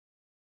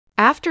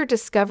After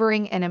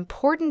discovering an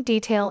important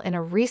detail in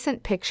a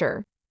recent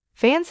picture,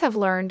 fans have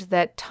learned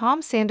that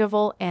Tom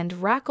Sandoval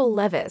and Raquel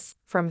Leviss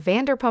from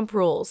Vanderpump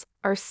Rules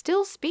are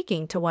still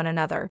speaking to one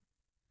another.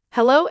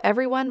 Hello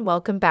everyone,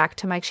 welcome back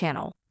to my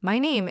channel. My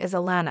name is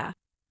Alana.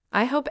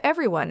 I hope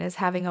everyone is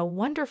having a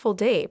wonderful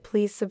day.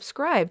 Please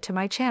subscribe to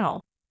my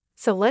channel.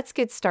 So let's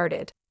get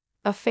started.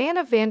 A fan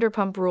of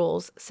Vanderpump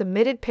Rules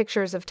submitted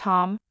pictures of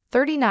Tom,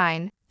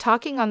 39,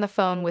 talking on the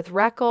phone with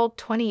Raquel,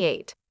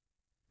 28.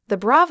 The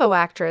Bravo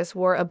actress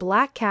wore a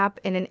black cap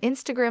in an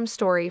Instagram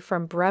story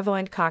from Bravo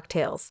and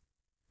Cocktails.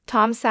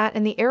 Tom sat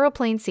in the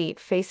aeroplane seat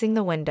facing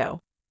the window.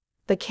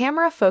 The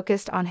camera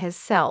focused on his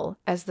cell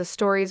as the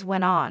stories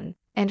went on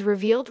and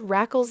revealed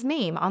Raquel's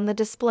name on the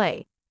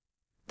display.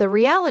 The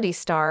reality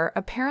star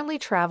apparently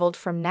traveled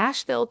from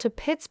Nashville to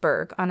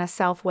Pittsburgh on a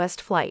Southwest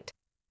flight.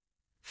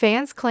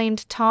 Fans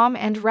claimed Tom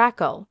and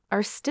Raquel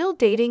are still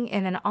dating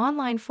in an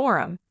online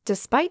forum,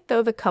 despite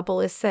though the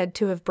couple is said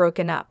to have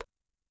broken up.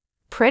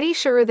 Pretty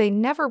sure they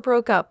never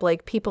broke up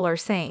like people are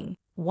saying,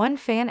 one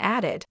fan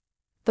added.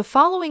 The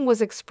following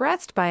was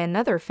expressed by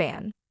another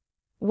fan.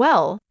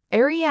 Well,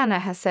 Ariana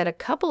has said a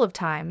couple of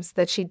times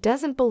that she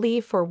doesn't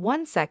believe for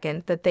 1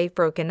 second that they've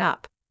broken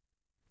up.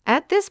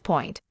 At this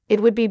point, it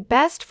would be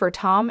best for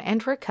Tom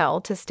and Raquel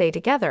to stay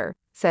together,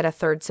 said a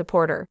third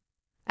supporter.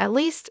 At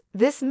least,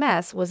 this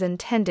mess was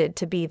intended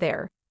to be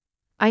there.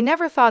 I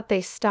never thought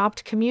they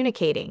stopped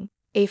communicating,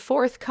 a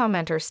fourth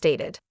commenter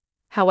stated.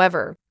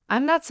 However,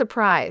 I'm not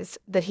surprised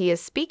that he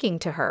is speaking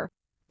to her.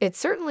 It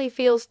certainly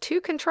feels too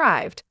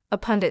contrived, a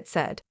pundit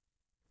said.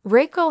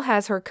 Raquel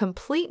has her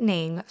complete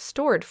name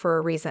stored for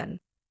a reason.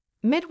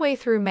 Midway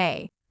through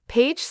May,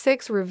 Page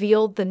 6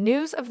 revealed the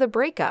news of the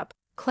breakup,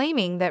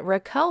 claiming that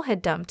Raquel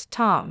had dumped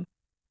Tom.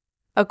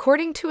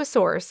 According to a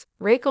source,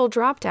 Raquel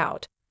dropped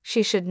out.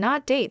 She should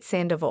not date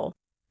Sandoval.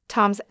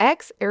 Tom's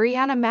ex,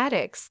 Ariana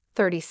Madix,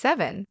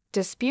 37,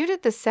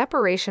 disputed the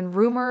separation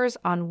rumors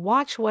on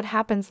Watch What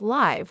Happens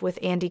Live with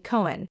Andy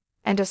Cohen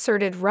and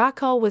asserted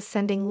Raquel was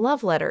sending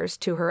love letters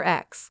to her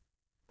ex.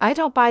 I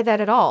don't buy that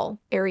at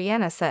all,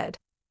 Ariana said.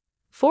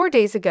 4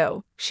 days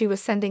ago, she was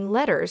sending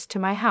letters to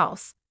my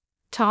house.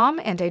 Tom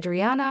and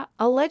Adriana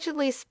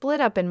allegedly split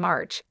up in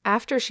March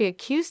after she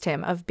accused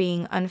him of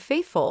being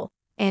unfaithful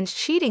and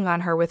cheating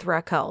on her with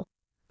Raquel.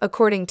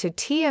 According to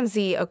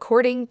TMZ,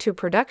 according to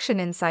production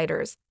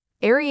insiders,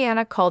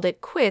 Ariana called it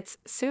quits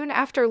soon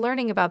after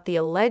learning about the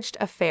alleged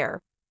affair.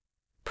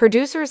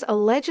 Producers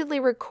allegedly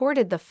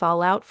recorded the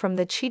fallout from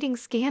the cheating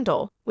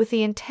scandal with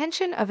the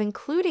intention of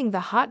including the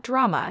hot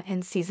drama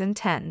in season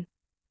 10.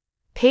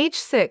 Page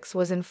 6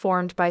 was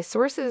informed by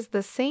sources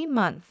the same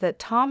month that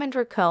Tom and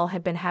Raquel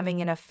had been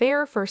having an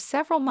affair for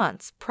several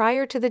months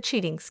prior to the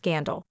cheating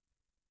scandal.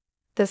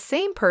 The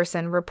same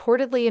person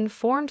reportedly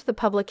informed the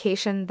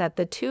publication that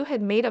the two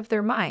had made up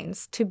their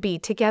minds to be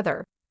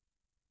together.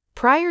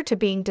 Prior to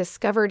being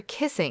discovered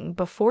kissing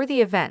before the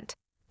event,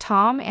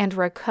 Tom and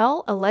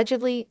Raquel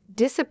allegedly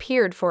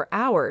disappeared for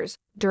hours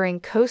during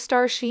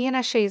co-star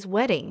Sienna Shay's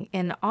wedding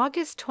in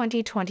August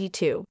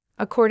 2022,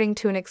 according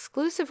to an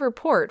exclusive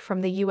report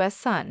from the U.S.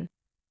 Sun.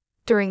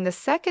 During the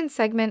second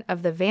segment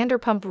of the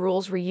Vanderpump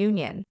Rules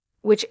reunion,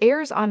 which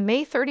airs on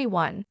May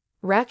 31,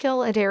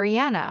 Raquel and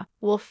Ariana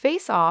will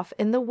face off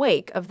in the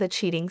wake of the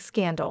cheating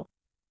scandal.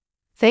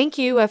 Thank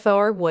you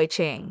for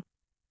watching.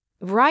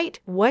 Write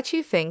what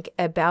you think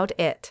about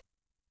it.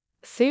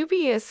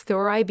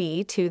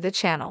 Subscribe to the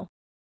channel.